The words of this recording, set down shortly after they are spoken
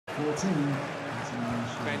14.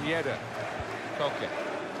 Ben Yedder. Koke.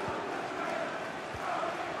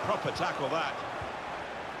 Proper tackle, that.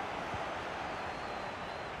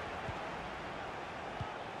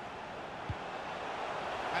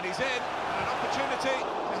 And he's in, and an opportunity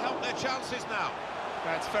to help their chances now.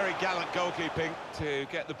 That's very gallant goalkeeping to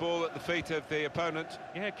get the ball at the feet of the opponent.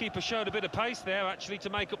 Yeah, keeper showed a bit of pace there, actually, to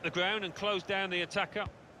make up the ground and close down the attacker.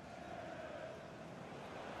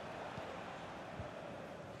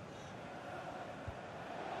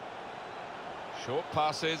 Short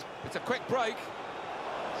passes, it's a quick break.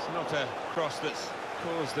 It's not a cross that's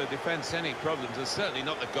caused the defence any problems, it's certainly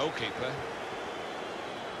not the goalkeeper.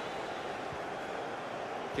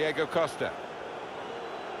 Diego Costa.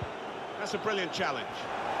 That's a brilliant challenge.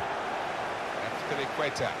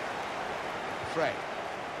 Azpilicueta. Fred.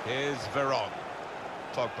 Here's Veron.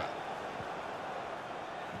 Pogba.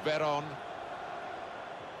 Veron.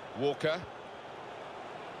 Walker.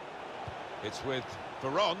 It's with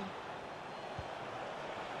Veron.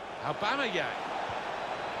 Aubameyang.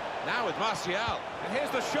 Now with Martial. And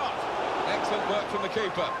here's the shot. Excellent work from the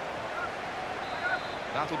keeper.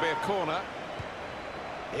 That'll be a corner.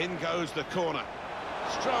 In goes the corner.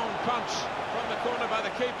 Strong punch from the corner by the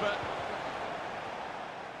keeper.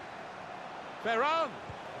 Veron.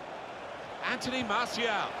 Anthony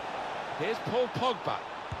Martial. Here's Paul Pogba.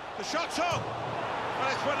 The shot's on. Well,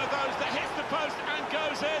 it's one of those that hits the post and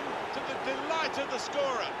goes in to the delight of the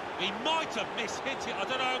scorer. He might have mishit it, I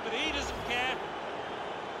don't know, but he doesn't care.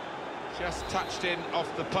 Just touched in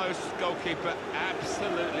off the post. Goalkeeper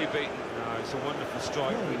absolutely beaten. No, it's a wonderful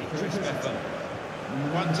strike, really crisp effort.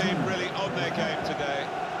 One team really on their game today,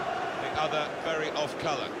 the other very off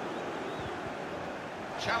colour.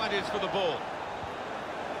 Challenges for the ball.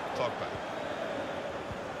 Pogba.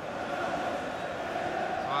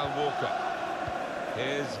 Kyle Walker.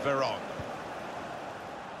 Here's Veron.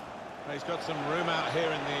 He's got some room out here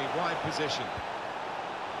in the wide position.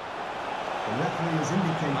 The referee has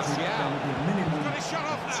indicated there will be a minimum He's got his shot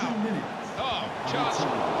off now. 2 minutes. Oh, charge.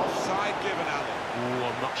 Offside given, Alan.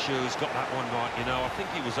 Oh, I'm not sure he's got that one right, you know. I think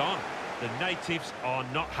he was on. The natives are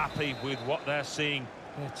not happy with what they're seeing.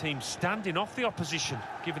 Their team standing off the opposition,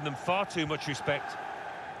 giving them far too much respect.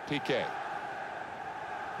 Piqué.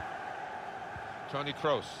 Toni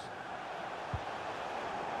Kroos.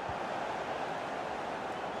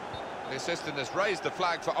 The assistant has raised the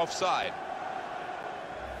flag for offside.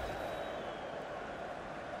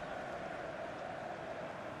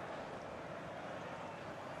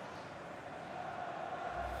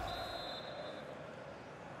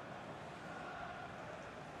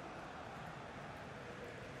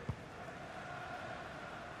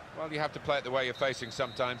 Well, you have to play it the way you're facing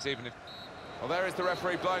sometimes, even if... Well, there is the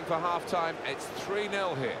referee blowing for half-time. It's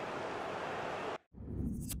 3-0 here.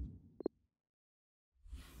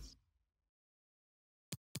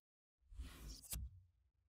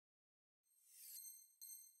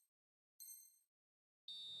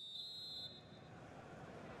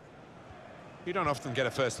 You don't often get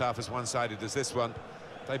a first half as one-sided as this one.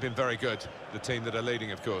 They've been very good, the team that are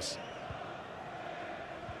leading, of course.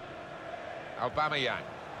 Aubameyang.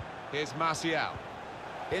 Here's Martial.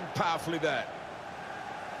 In powerfully there.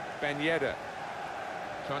 Ben Yedder.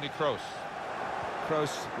 Toni Kroos.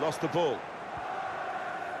 Kroos lost the ball.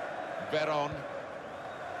 Veron.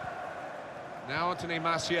 Now Anthony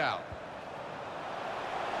Martial.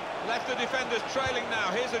 Left the defenders trailing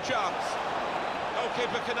now. Here's a chance.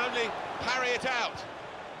 Goalkeeper can only parry it out.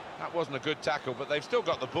 That wasn't a good tackle, but they've still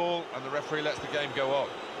got the ball, and the referee lets the game go on.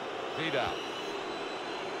 Vidal.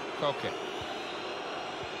 Koke.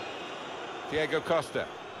 Diego Costa.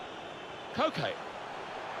 Koke.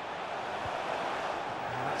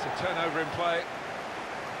 That's a turnover in play.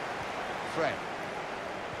 Fred.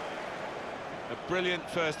 A brilliant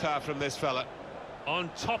first half from this fella. On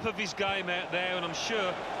top of his game out there, and I'm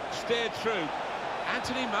sure... Steered through.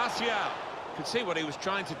 Anthony Martial. Could see what he was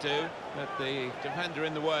trying to do, but the defender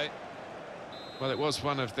in the way. Well, it was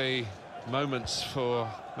one of the moments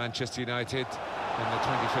for Manchester United in the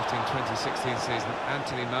 2015-2016 season.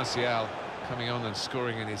 Anthony Martial coming on and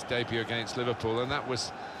scoring in his debut against Liverpool, and that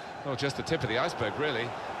was, well, just the tip of the iceberg, really.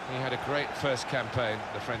 He had a great first campaign,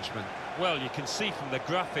 the Frenchman. Well, you can see from the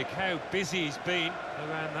graphic how busy he's been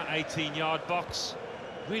around that 18-yard box.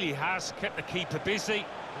 Really has kept the keeper busy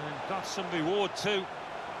and got some reward too.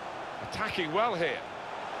 Attacking well here.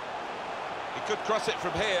 He could cross it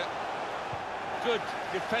from here. Good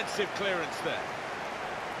defensive clearance there.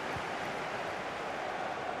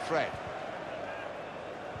 Fred.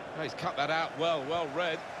 Oh, he's cut that out well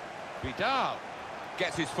read. Vidal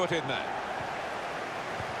gets his foot in there.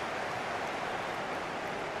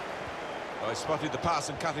 Oh, he spotted the pass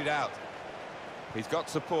and cut it out. He's got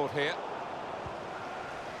support here.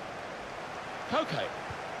 Koke.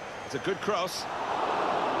 It's a good cross.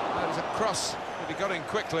 That was a cross that he got in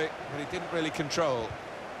quickly, but he didn't really control.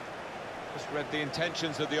 Just read the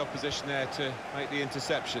intentions of the opposition there to make the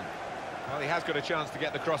interception. Well, he has got a chance to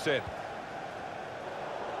get the cross in.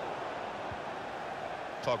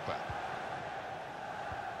 Pogba.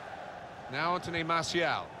 Now Anthony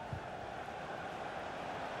Martial.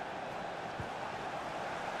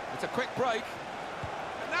 It's a quick break.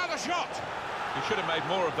 And now the shot! He should have made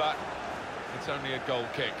more of that. It's only a goal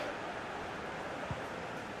kick.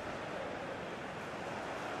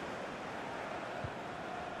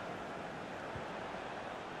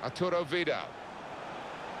 Arturo Vidal.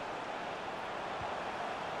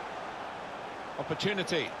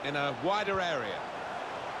 Opportunity in a wider area.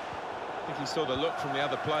 I think he saw the look from the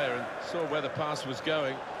other player and saw where the pass was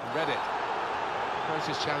going and read it.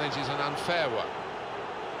 Coach's challenge is an unfair one.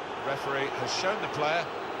 The referee has shown the player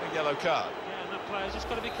a yellow card. Yeah, and that player's just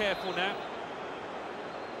got to be careful now.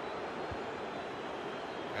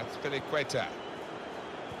 That's Filiqueta.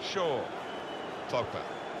 Shaw. Pogba.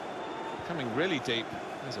 Coming really deep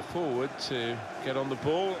as a forward to get on the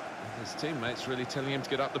ball. His teammates really telling him to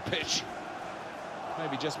get up the pitch.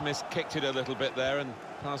 Maybe just kicked it a little bit there, and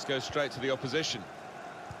pass goes straight to the opposition.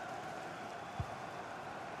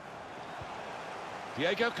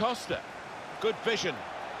 Diego Costa. Good vision.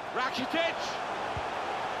 Rakitic!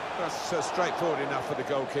 That's straightforward enough for the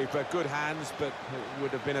goalkeeper. Good hands, but it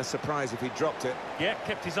would have been a surprise if he dropped it. Yeah,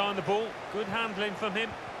 kept his eye on the ball. Good handling from him.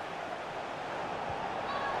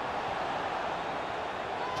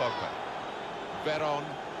 Pogba. Veron.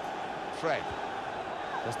 Fred.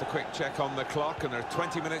 Just a quick check on the clock, and there are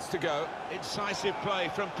 20 minutes to go. Incisive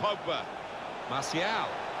play from Pogba. Martial.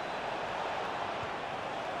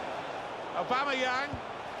 Aubameyang.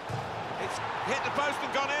 It's hit the post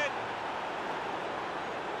and gone in.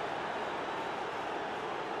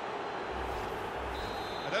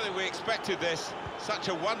 I don't think we expected this. Such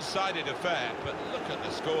a one-sided affair, but look at the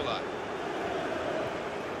scoreline.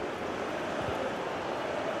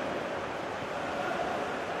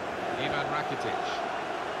 Ivan Rakitic.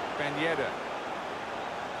 Ben Yedder.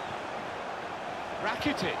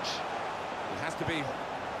 Rakitic. It has to be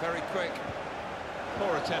very quick.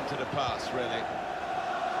 Poor attempt at a pass, really.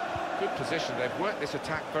 Good position. They've worked this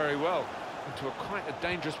attack very well into quite a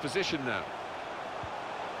dangerous position now.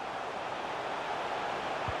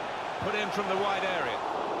 Put in from the wide area.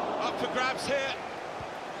 Up for grabs here.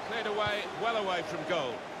 Cleared away, well away from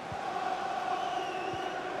goal.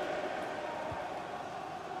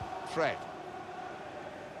 Fred.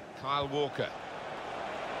 Kyle Walker.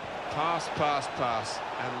 Pass, pass, pass.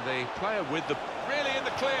 And the player with the... Really in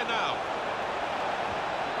the clear now.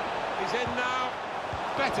 He's in now.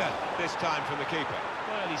 Better this time from the keeper.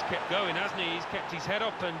 Well, he's kept going, hasn't he? He's kept his head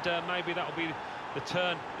up, and maybe that'll be the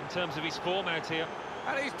turn in terms of his form out here.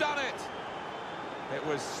 And he's done it. It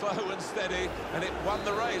was slow and steady, and it won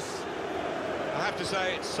the race. I have to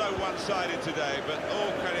say, it's so one-sided today, but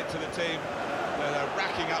all credit to the team that are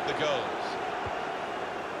racking up the goals.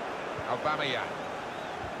 Aubameyang.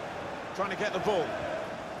 Trying to get the ball.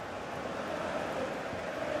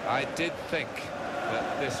 I did think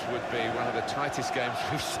that this would be one of the tightest games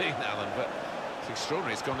we've seen, Alan, but it's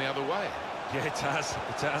extraordinary. It's gone the other way. Yeah, it has.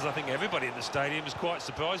 It has. I think everybody in the stadium is quite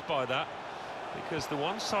surprised by that, because the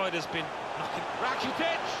one side has been knocking...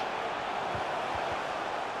 Rakitic!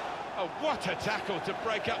 Oh, what a tackle to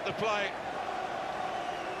break up the play.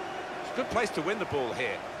 It's a good place to win the ball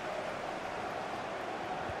here.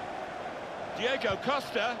 Diego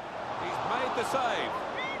Costa. He's made the save.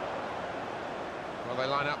 Well, they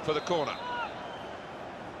line up for the corner.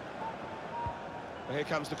 Well, here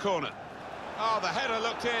comes the corner. Oh, the header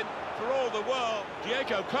looked in for all the world.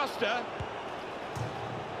 Diego Costa.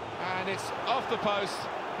 And it's off the post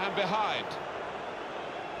and behind.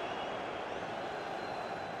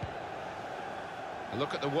 A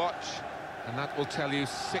look at the watch, and that will tell you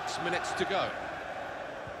 6 minutes to go.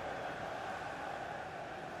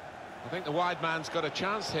 I think the wide man's got a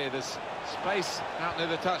chance here. There's space out near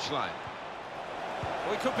the touchline.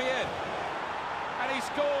 Well, he could be in. And he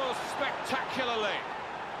scores spectacularly.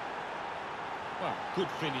 Well, good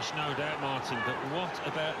finish, no doubt, Martin, but what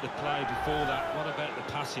about the play before that? What about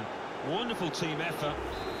the passing? Wonderful team effort.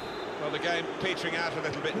 Well, the game petering out a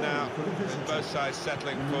little bit now, with both sides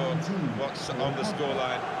settling for what's on the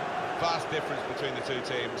scoreline. Vast difference between the two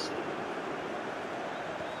teams.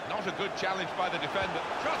 Not a good challenge by the defender.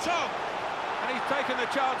 Shot on! And he's taken the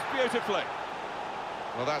chance beautifully.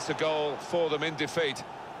 Well, that's a goal for them in defeat.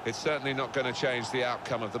 It's certainly not going to change the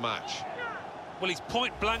outcome of the match. Well, it's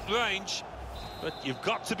point-blank range. But you've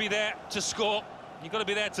got to be there to score. You've got to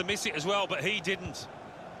be there to miss it as well, but he didn't.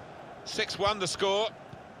 6-1 the score.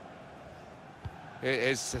 It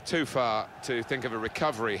is too far to think of a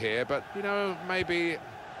recovery here, but, you know, maybe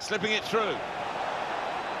slipping it through.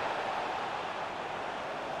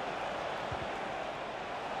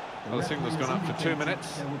 Well, the signal's gone up for 2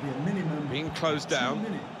 minutes. There will be a minimum Being closed down. 2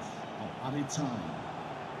 minutes of added time.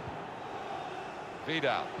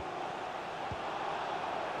 Vidal.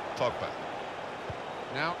 Pogba.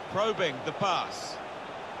 Now probing the pass.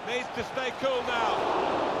 Needs to stay cool now.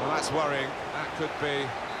 Well, that's worrying. That could be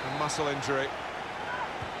a muscle injury.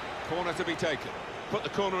 Corner to be taken. Put the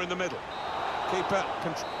corner in the middle. Keeper,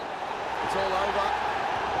 it's all over.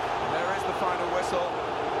 There is the final whistle.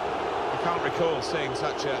 I can't recall seeing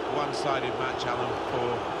such a one-sided match, Alan, for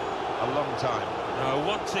a long time. No,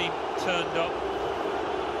 one team turned up,